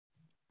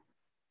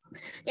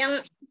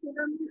Yang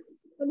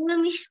dulu,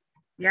 Miss.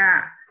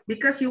 Yeah,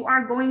 because you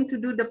are going to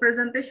do the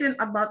presentation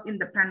about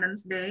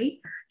Independence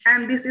Day,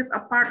 and this is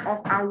a part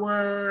of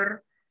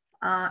our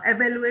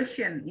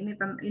evaluation.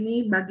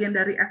 Ini bagian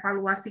dari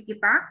evaluasi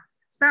kita.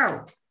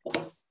 So,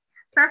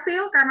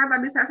 Cecil, karena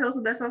tadi Cecil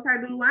sudah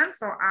selesai duluan,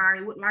 so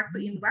I would like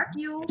to invite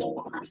you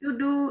to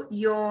do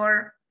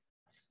your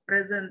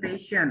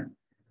presentation.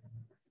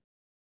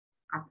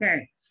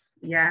 Okay,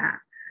 ya.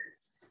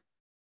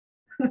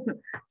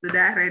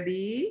 Sudah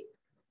ready?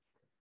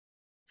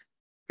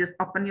 Just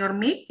open your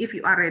mic if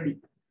you are ready.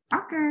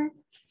 Okay.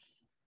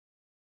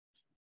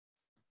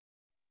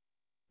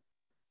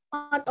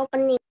 What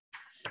opening?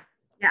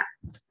 Yeah.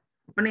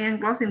 Opening and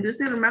closing. Do you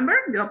still remember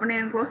the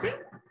opening and closing?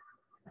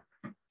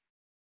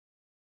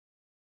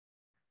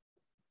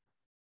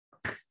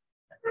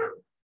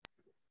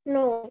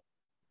 No.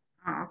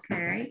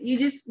 Okay. You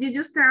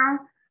just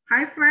tell,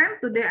 hi friend,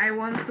 today I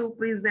want to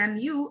present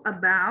you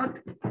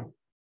about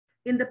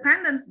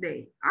Independence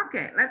Day.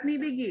 Okay, let me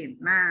begin.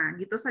 Nah,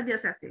 gitu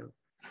saja Cecil.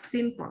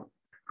 Simple.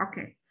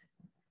 Okay.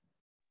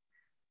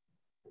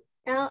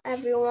 Hello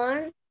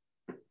everyone.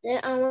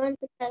 Today I want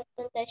to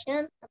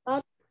presentation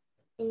about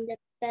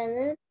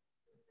Independence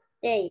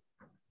Day.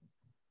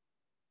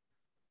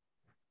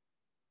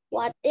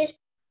 What is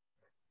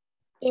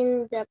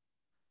Independence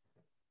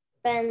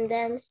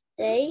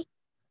Day?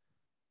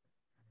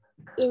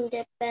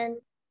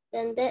 Independence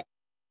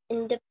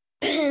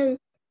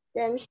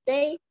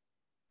Day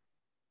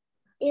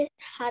is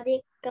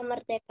Hari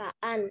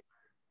Kemerdekaan.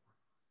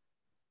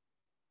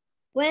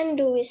 When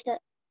do we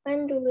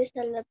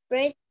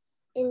celebrate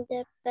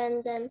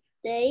Independence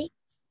Day?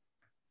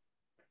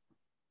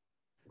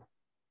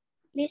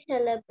 We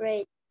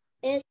celebrate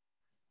it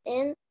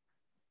in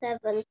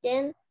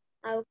 17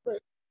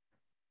 August.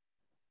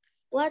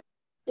 What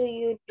do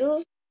you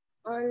do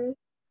on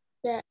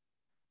the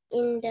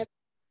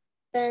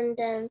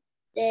Independence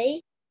Day?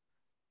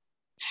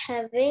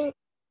 Having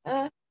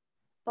a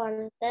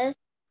contest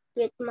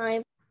with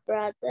my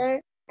brother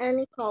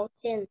and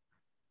cousin.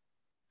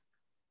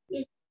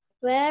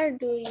 Where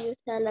do you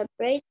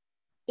celebrate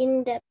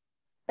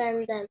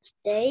Independence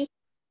Day?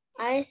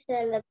 I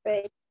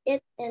celebrate it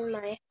in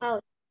my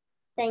house.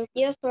 Thank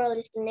you for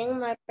listening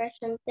my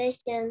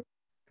presentation.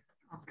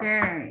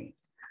 Okay.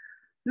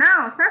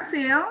 Now,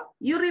 Cecil,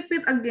 you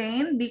repeat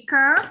again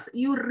because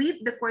you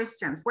read the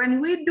questions.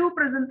 When we do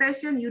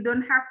presentation, you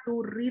don't have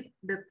to read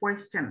the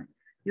question.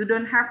 You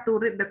don't have to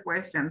read the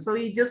question. So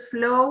you just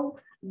flow,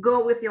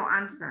 go with your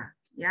answer.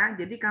 Ya,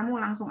 jadi kamu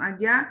langsung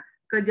aja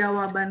ke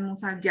jawabanmu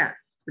saja,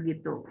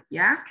 begitu.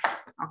 Ya,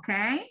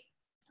 okay.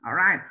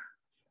 Alright.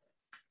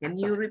 Can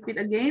you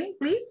repeat again,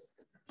 please?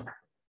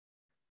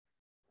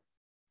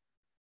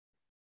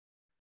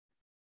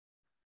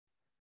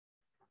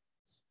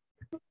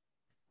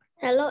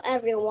 Hello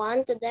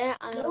everyone. Today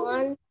I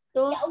want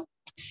to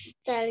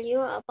tell you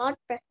about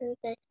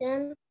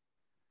presentation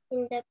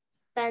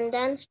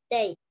Independence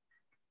Day.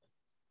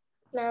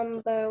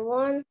 Number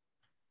 1,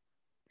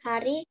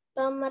 Hari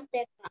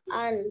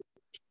Kemerdekaan.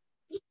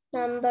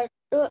 Number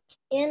 2,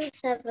 in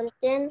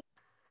 17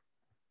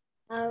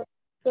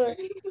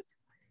 August.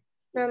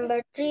 Number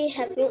 3,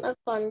 having a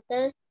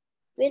contest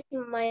with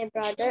my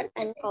brother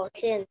and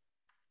cousin.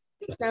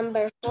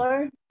 Number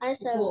 4, I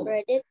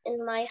celebrated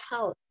in my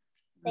house.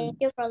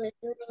 Thank you for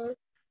listening.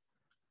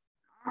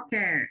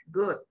 Okay,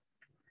 good.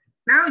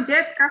 Now,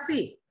 Jet,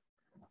 kasih.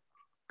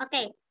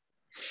 Okay.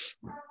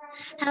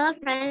 Hello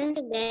friends,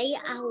 today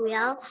I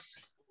will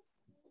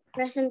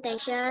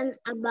presentation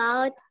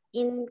about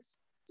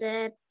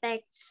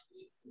Independence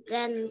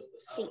Day.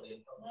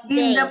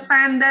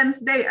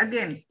 Independence Day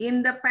again.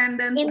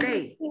 Independence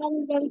Day.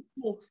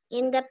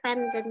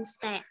 Independence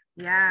Day.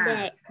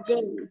 Yeah.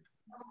 Day.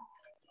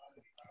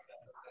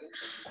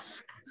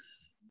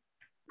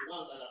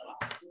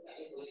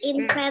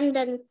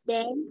 Independence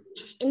Day.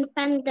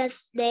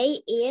 Independence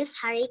Day is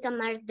Hari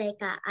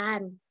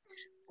Kemerdekaan.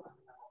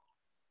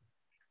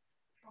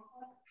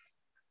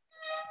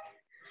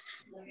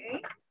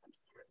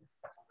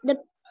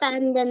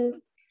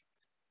 Independence.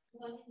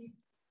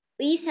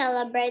 We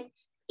celebrate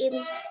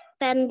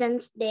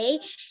Independence Day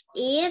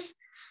is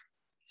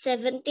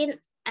 17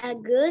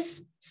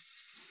 August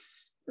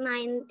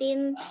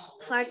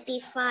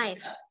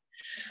 1945.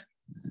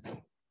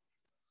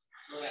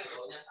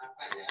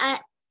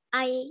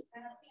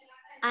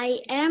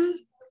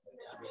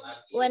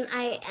 When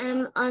I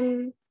am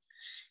on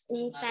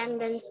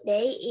Independence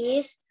Day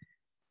is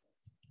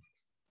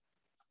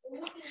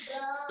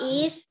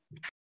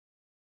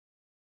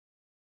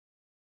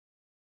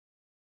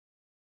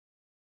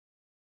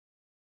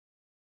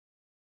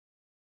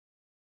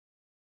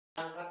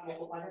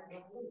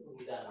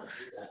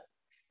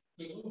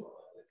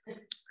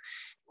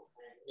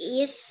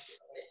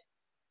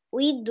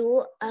we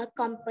do a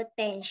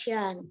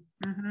competition.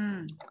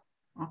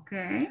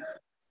 Okay.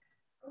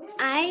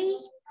 I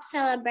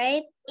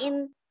celebrate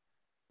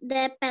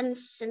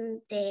Independence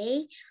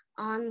Day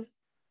on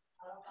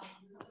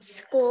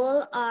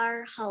school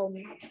or home.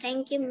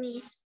 Thank you,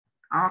 Miss.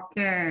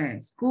 Oke,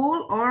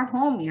 school or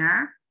home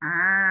ya.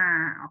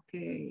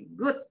 Oke,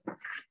 good.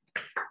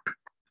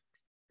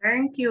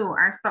 Thank you.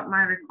 I stop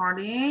my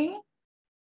recording.